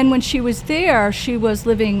 And then when she was there, she was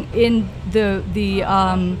living in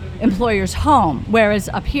the employer's home, whereas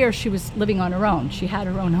up here she was living on her own. She had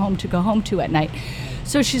her own home to go home to at night.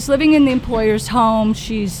 So she's living in the employer's home.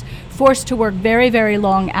 She's forced to work very, very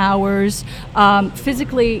long hours,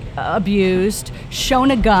 physically abused,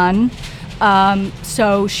 shown a gun.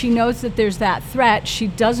 So she knows that there's that threat. She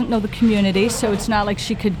doesn't know the community, so it's not like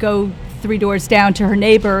she could go 3 doors down to her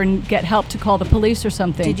neighbor and get help to call the police or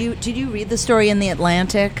something. Did you read the story in the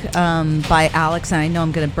Atlantic by Alex? And I know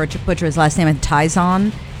I'm going to butcher his last name.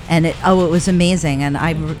 Tizon. And it was amazing. And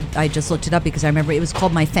I just looked it up because I remember it was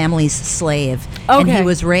called My Family's Slave. Okay. And he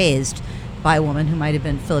was raised by a woman who might have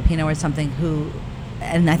been Filipino or something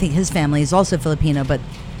and I think his family is also Filipino, but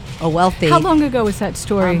a wealthy. How long ago was that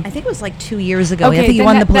story? I think it was like 2 years ago. Okay, I think he then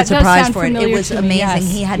won the that Pulitzer does Prize sound for it. It familiar was to me, amazing.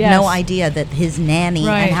 yes, He had yes. no idea that his nanny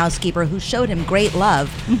Right. and housekeeper, who showed him great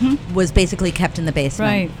love, was basically kept in the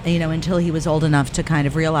basement. Right. Until he was old enough to kind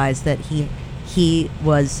of realize that he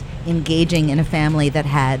was engaging in a family that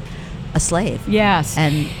had a slave. Yes.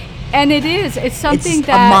 And it's something it's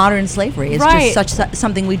that a modern slavery. It's Right. just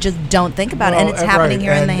something we just don't think about, and Well, it's happening right.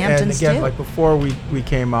 here in the And Hamptons again, too. like before we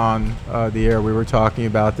came on the air, we were talking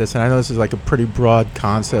about this, and I know this is like a pretty broad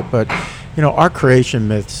concept, but our creation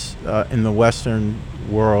myths in the Western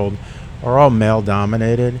world are all male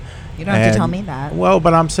dominated. You don't have to tell me that. Well,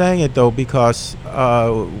 but I'm saying it though because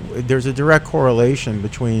there's a direct correlation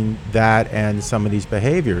between that and some of these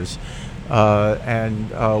behaviors.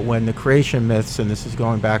 When the creation myths, and this is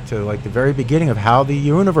going back to like the very beginning of how the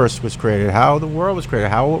universe was created, how the world was created,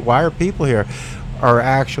 why are people here, are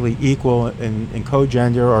actually equal in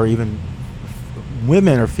co-gender or even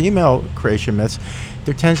women or female creation myths,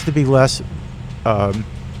 there tends to be less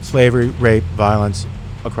slavery, rape, violence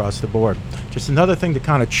across the board. Just another thing to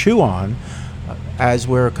kind of chew on as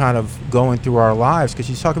we're kind of going through our lives, because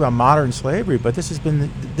you talk about modern slavery, but this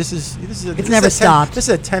never stopped. This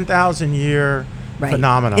is a 10,000 year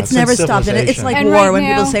phenomenon. It's never stopped, and it's like And war. right When now-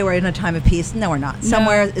 people say we're in a time of peace, no, we're not.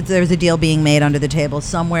 Somewhere there's a deal being made under the table.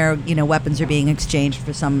 Somewhere, weapons are being exchanged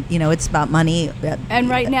for some. It's about money. And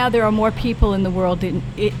right now, there are more people in the world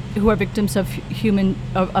who are victims of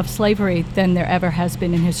of slavery than there ever has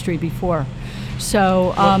been in history before.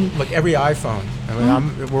 So, look, every iPhone. I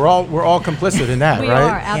mean, we're all complicit in that, we right?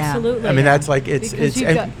 are absolutely. I mean, that's like because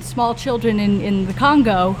you've got small children in the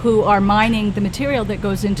Congo who are mining the material that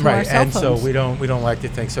goes into our right, cell and phones. so we don't like to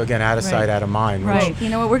think. So again, out of sight, out of mind. Right. You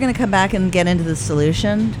know what? We're going to come back and get into the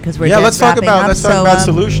solution because we're let's talk about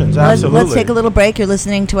solutions. Absolutely. Let's take a little break. You're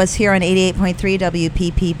listening to us here on 88.3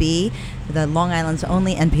 WPPB, the Long Island's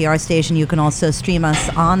only NPR station. You can also stream us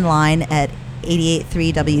online at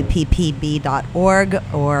 883wppb.org,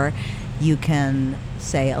 or you can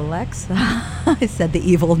say, Alexa, I said the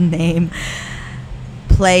evil name,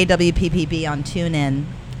 play WPPB on TuneIn,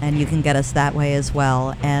 and you can get us that way as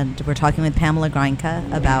well. And we're talking with Pamela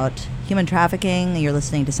Greinke about human trafficking. You're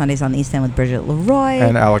listening to Sundays on the East End with Bridget Leroy.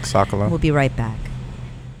 And Alex Sokolow. We'll be right back.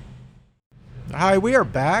 Hi, we are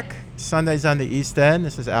back. Sundays on the East End.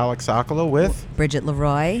 This is Alex Sokolow with Bridget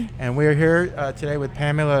Leroy. And we're here today with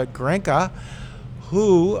Pamela Greinke,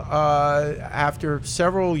 who, after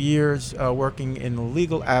several years working in the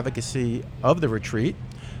legal advocacy of the retreat,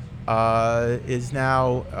 is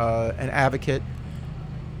now an advocate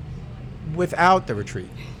without the retreat.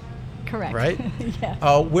 Correct. Right? Yes.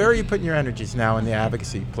 Where are you putting your energies now in the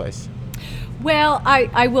advocacy place? Well,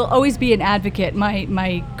 I will always be an advocate.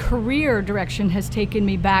 My career direction has taken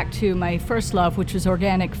me back to my first love, which was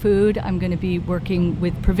organic food. I'm going to be working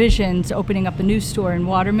with Provisions, opening up a new store in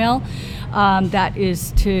Watermill. That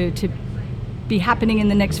is to be happening in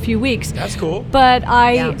the next few weeks. That's cool. But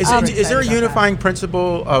Is there a unifying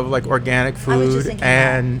principle of like organic food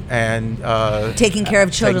and taking care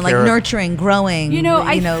of children, like nurturing, growing?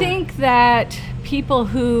 I think that people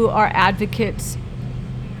who are advocates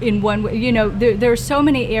in one way, there are so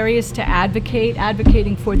many areas to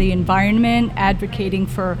advocating for the environment, advocating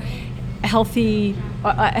for a healthy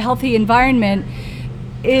environment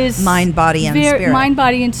is mind, body, and spirit. Mind,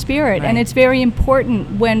 body, and spirit. Right. And it's very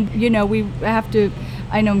important when, we have to,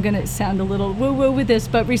 I know I'm going to sound a little woo-woo with this,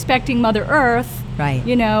 but respecting Mother Earth, right?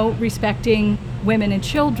 Respecting women and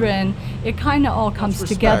children, it kind of all comes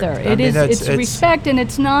together. It's respect, and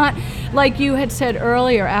it's not like you had said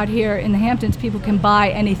earlier. Out here in the Hamptons, people can buy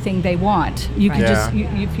anything they want. You can just,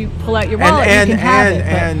 if you pull out your wallet, you can have it.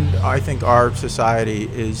 And I think our society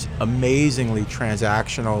is amazingly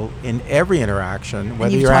transactional in every interaction,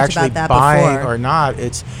 whether you're actually buying or not.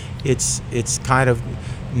 It's kind of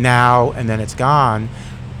now and then it's gone.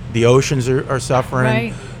 The oceans are suffering.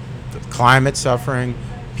 Right. The climate's suffering.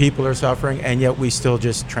 people are suffering, and yet we still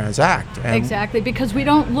just transact. And Exactly, because we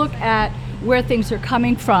don't look at where things are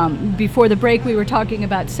coming from. Before the break, we were talking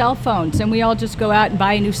about cell phones, and we all just go out and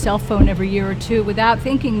buy a new cell phone every year or two without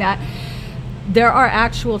thinking that there are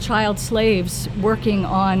actual child slaves working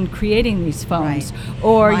on creating these phones. Right.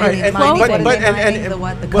 Or Mining- your mining- clothing. what are they mining? The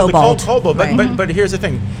what? The well, cobalt. the cobalt. Right. But here's the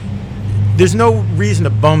thing: there's no reason to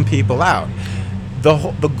bum people out.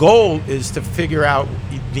 The goal is to figure out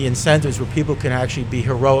the incentives where people can actually be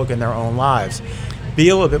heroic in their own lives, be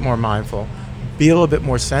a little bit more mindful, be a little bit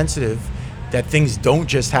more sensitive that things don't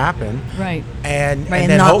just happen, Right, and Right,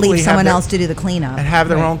 and then not hopefully leave have someone their- else to do the cleanup. and have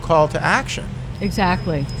their Right. own call to action.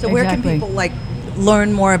 exactly. So where can exactly. people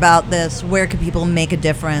learn more about this? Where can people make a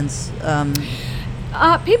difference?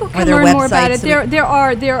 People Are can there learn more about websites it. that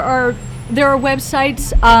There are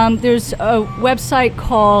websites. There's a website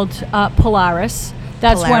called Polaris.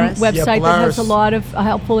 That's Polaris? one Yeah, website that has a Polaris. lot of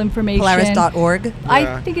helpful information. Polaris.org. Yeah.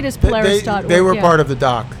 I think it is They- Polaris.org. They were yeah. part of the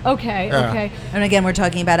doc. Okay, Yeah. okay. And again, we're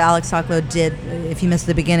talking about Alex Sokolow did, if you missed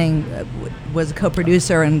the beginning, was a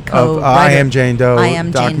co-producer and Of co-writer. I Am Jane Doe, I Am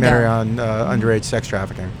Jane documentary Doe. on underage sex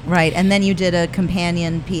trafficking. Right, and then you did a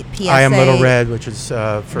companion PSA. I Am Little Red, which is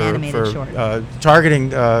for animated short.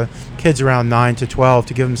 targeting kids around 9 to 12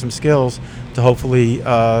 to give them some skills to hopefully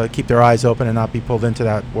keep their eyes open and not be pulled into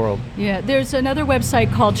that world. Yeah, there's another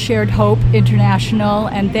website called Shared Hope International,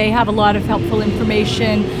 and they have a lot of helpful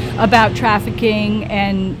information about trafficking,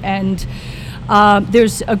 and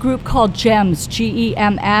there's a group called GEMS,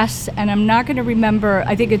 GEMS, and I'm not going to remember.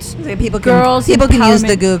 I think it's People can, Girls people can use Empowerment.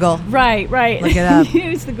 the Google. Right, right. Look it up.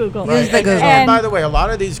 Use the Google. Use the Google. And And- by the way, a lot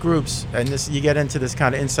of these groups, and this you get into this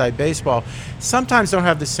kind of inside baseball, sometimes don't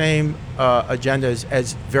have the same agendas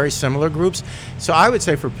as very similar groups. So I would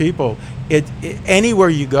say for people, anywhere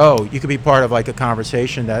you go, you could be part of like a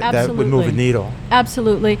conversation that would move a Absolutely. needle.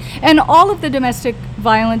 Absolutely. And all of the domestic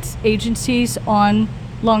violence agencies on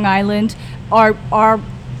Long Island are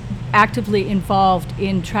actively involved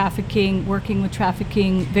in trafficking, working with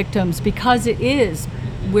trafficking victims, because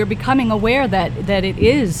we're becoming aware that it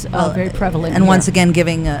is very prevalent. And here. once again,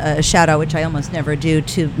 giving a shout out, which I almost never do,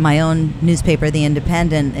 to my own newspaper, The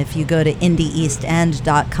Independent. If you go to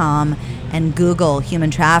indieeastend.com and Google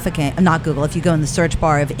human trafficking, not Google, if you go in the search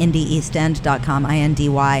bar of indieeastend.com,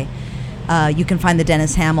 INDY, you can find the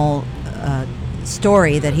Dennis Hamill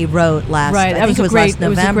story that he wrote last, Right, I that think was it a was great- last it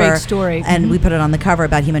was a November. great story. And Mhm. we put it on the cover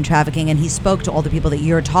about human trafficking, and he spoke to all the people that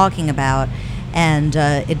you're talking about. And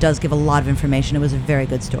it does give a lot of information. It was a very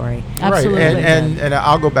good story. Absolutely. Right, and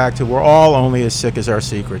I'll go back to we're all only as sick as our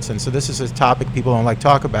secrets. And so this is a topic people don't like to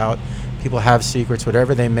talk about. People have secrets,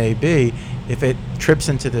 whatever they may be. If it trips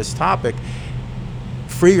into this topic,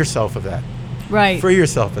 free yourself of that. Right. Free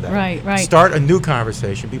yourself of that. Right, right. Start a new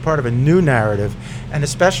conversation. Be part of a new narrative, and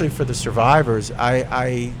especially for the survivors,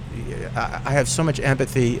 I have so much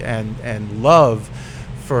empathy and love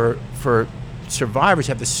for survivors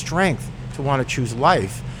who have the strength to want to choose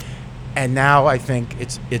life. And now I think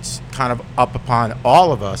it's kind of up upon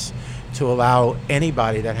all of us to allow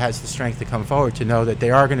anybody that has the strength to come forward to know that they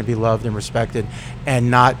are going to be loved and respected, and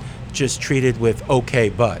not just treated with okay,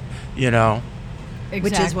 but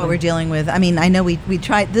Which is what we're dealing with. I mean, I know we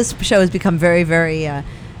try. This show has become very, very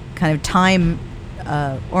kind of time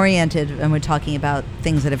oriented, and we're talking about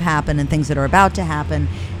things that have happened and things that are about to happen.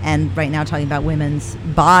 And right now, talking about women's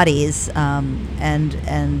bodies and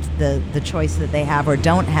the choice that they have or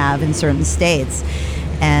don't have in certain states.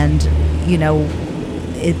 And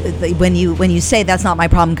when you say that's not my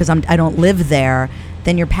problem because I don't live there,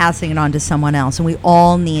 then you're passing it on to someone else. And we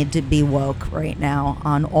all need to be woke right now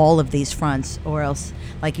on all of these fronts, or else,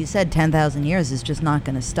 like you said, 10,000 years is just not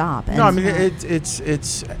going to stop. And no, I mean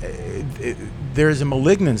there's a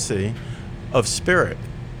malignancy of spirit,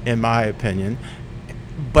 in my opinion,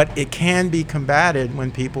 but it can be combated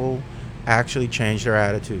when people actually change their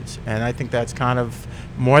attitudes. And I think that's kind of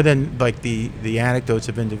more than like the anecdotes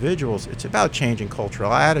of individuals. It's about changing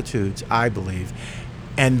cultural attitudes, I believe.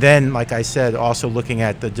 And then, like I said, also looking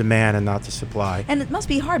at the demand and not the supply. And it must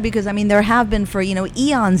be hard because, I mean, there have been for,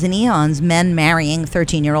 eons and eons, men marrying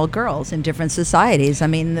 13-year-old girls in different societies. I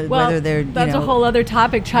mean, whether they're, that's a whole other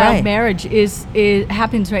topic. Child Right. marriage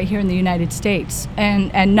happens right here in the United States,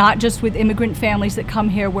 and not just with immigrant families that come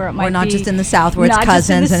here where it might be. Or not just in the South where it's not just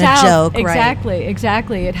in the cousins and South. a joke, right?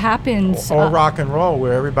 Exactly. It happens. Or rock and roll,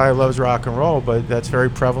 where everybody loves rock and roll, but that's very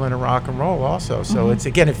prevalent in rock and roll also. So it's,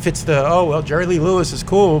 again, it fits Jerry Lee Lewis is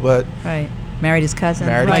cool, but Right. Married his cousin.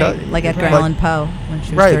 Married right. his cousin. Like Edgar Right. Allan Poe when she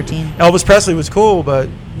was right. 13. Elvis Presley was cool, but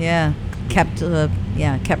Yeah. Kept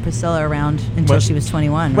Priscilla around until But- she was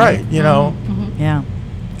 21. right, Yeah.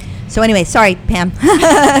 So anyway, sorry, Pam.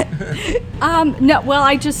 No, well,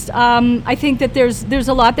 I think that there's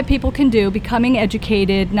a lot that people can do, becoming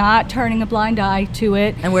educated, not turning a blind eye to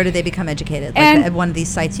it. And where do they become educated? Like And- at one of these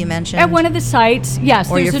sites you mentioned? At one of the sites, yes.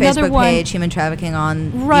 or your there's another Facebook one. page, Human Trafficking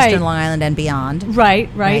on Right. Eastern Long Island and beyond. Right.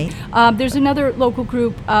 There's another local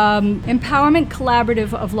group, Empowerment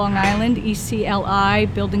Collaborative of Long Island, ECLI,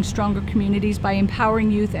 building stronger communities by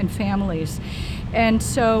empowering youth and families. And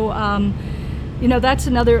so, that's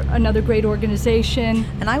another great organization.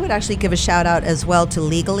 And I would actually give a shout out as well to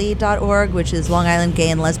legally.org, which is Long Island Gay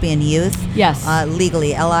and Lesbian Youth. Yes.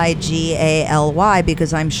 Legally, LIGALY,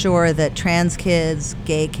 because I'm sure that trans kids,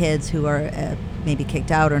 gay kids who are maybe kicked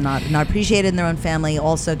out or not appreciated in their own family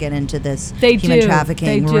also get into this human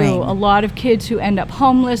trafficking They ring. do. A lot of kids who end up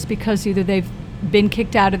homeless because either they've been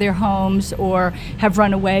kicked out of their homes or have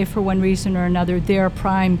run away for one reason or another, they're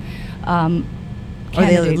prime or they're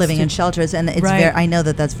candidates living to- in shelters, and it's Right. I know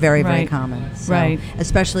that that's very, very Right. common. So, Right.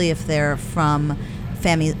 especially if they're from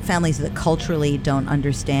families that culturally don't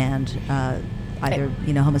understand either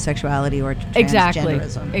homosexuality or Exactly.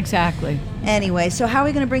 transgenderism. Exactly. Anyway, so how are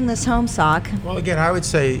we going to bring this home, Sock? Well, again, I would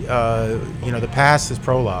say, the past is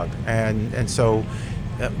prologue. And so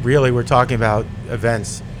really we're talking about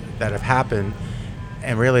events that have happened.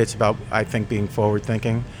 And really it's about, I think, being forward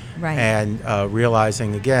thinking. Right. And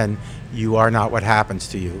realizing, again, you are not what happens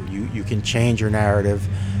to you. You can change your narrative.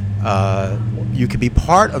 You could be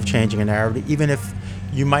part of changing a narrative, even if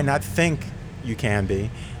you might not think you can be.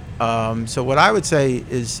 So what I would say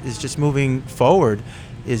is just moving forward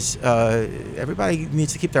is everybody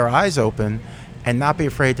needs to keep their eyes open and not be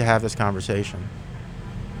afraid to have this conversation.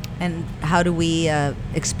 And how do we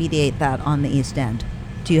expedite that on the East End?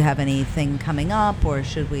 Do you have anything coming up, or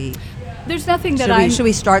should we? There's nothing that Should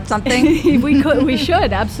we start something? we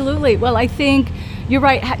should, absolutely. Well, I think you're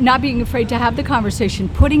right, not being afraid to have the conversation,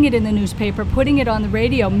 putting it in the newspaper, putting it on the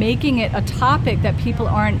radio, making it a topic that people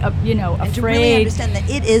aren't, afraid. And to really understand that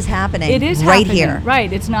it is happening. It is right happening, here.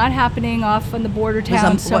 Right. It's not happening off on the border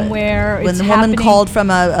town somewhere. When It's the woman happening called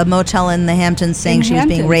from a motel in the Hamptons saying In she was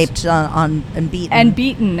being Hamptons. raped and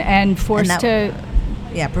beaten. and forced to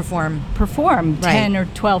perform. perform Right. 10 or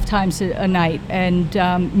 12 times a night and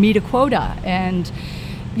meet a quota. And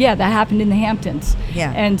that happened in the Hamptons.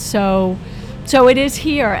 Yeah. And so it is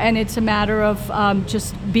here, and it's a matter of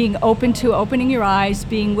just being open to opening your eyes,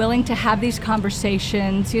 being willing to have these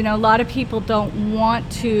conversations. A lot of people don't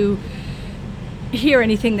want to hear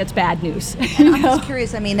anything that's bad news. I'm just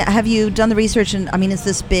curious. I mean, have you done the research? And I mean, is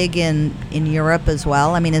this big in Europe as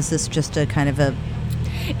well? I mean, is this just a kind of a?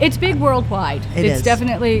 It's big worldwide. It It's is.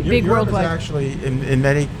 definitely big Europe worldwide. is actually, in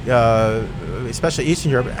many, especially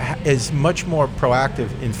Eastern Europe, is much more proactive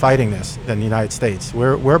in fighting this than the United States.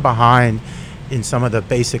 We're behind in some of the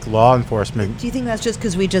basic law enforcement. Do you think that's just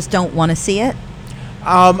because we just don't want to see it?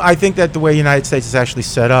 I think that the way the United States is actually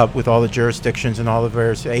set up with all the jurisdictions and all the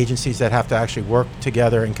various agencies that have to actually work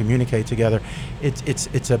together and communicate together,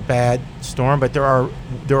 it's a bad storm. But there are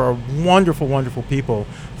wonderful, wonderful people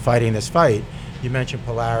fighting this fight. You mentioned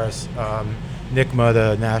Polaris, NCMA,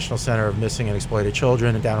 the National Center of Missing and Exploited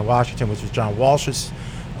Children, and down in Washington, which was John Walsh's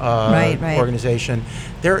Right. organization.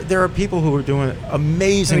 There are people who are doing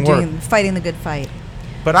amazing work. Fighting the good fight.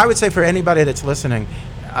 But I would say for anybody that's listening,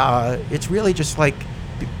 it's really just like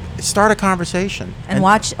start a conversation. And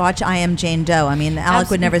watch I Am Jane Doe. I mean,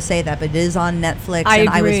 Alec would never say that, but it is on Netflix, I and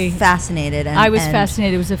agree. I was fascinated. And, I was and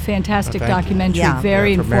fascinated. It was a fantastic Oh, thank you. documentary, Yeah.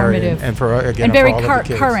 very for Mary informative, and for again and very for all of the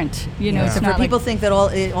kids. current. Yeah. It's So not for people like, think that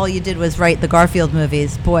all you did was write the Garfield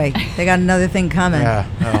movies, boy, they got another thing coming. Yeah.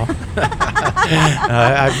 Well.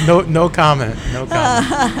 No comment. No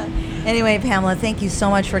comment. Anyway, Pamela, thank you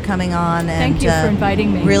so much for coming on. And, Thank you for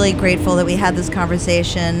inviting me. Really grateful that we had this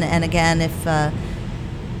conversation. And again, if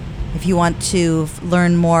you want to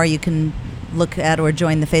learn more, you can look at or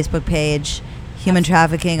join the Facebook page, Human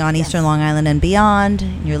Trafficking on Eastern Long Island and Beyond.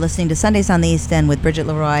 You're listening to Sundays on the East End with Bridget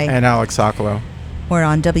Leroy. And Alex Sokolow. We're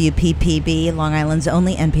on WPPB, Long Island's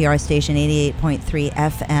only NPR station, 88.3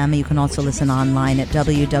 FM. You can also listen online at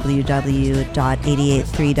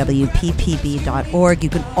www.883wppb.org. You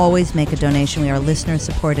can always make a donation. We are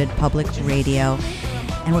listener-supported public radio.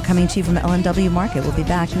 And we're coming to you from LNW Market. We'll be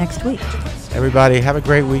back next week. Everybody, have a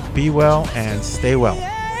great week. Be well and stay well.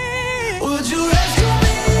 Would you rescue me?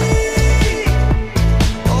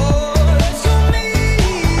 Oh, rescue me.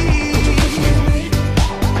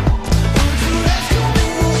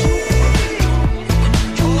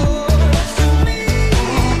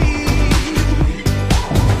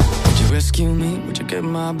 Would you rescue me? Would you get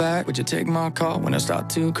my back? Would you take my call when I start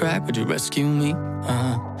to crack? Would you rescue me?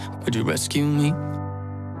 Would you rescue me?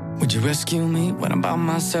 Would you rescue me when I'm by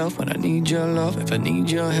myself? When I need your love, if I need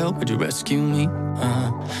your help, would you rescue me?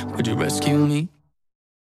 Would you rescue me?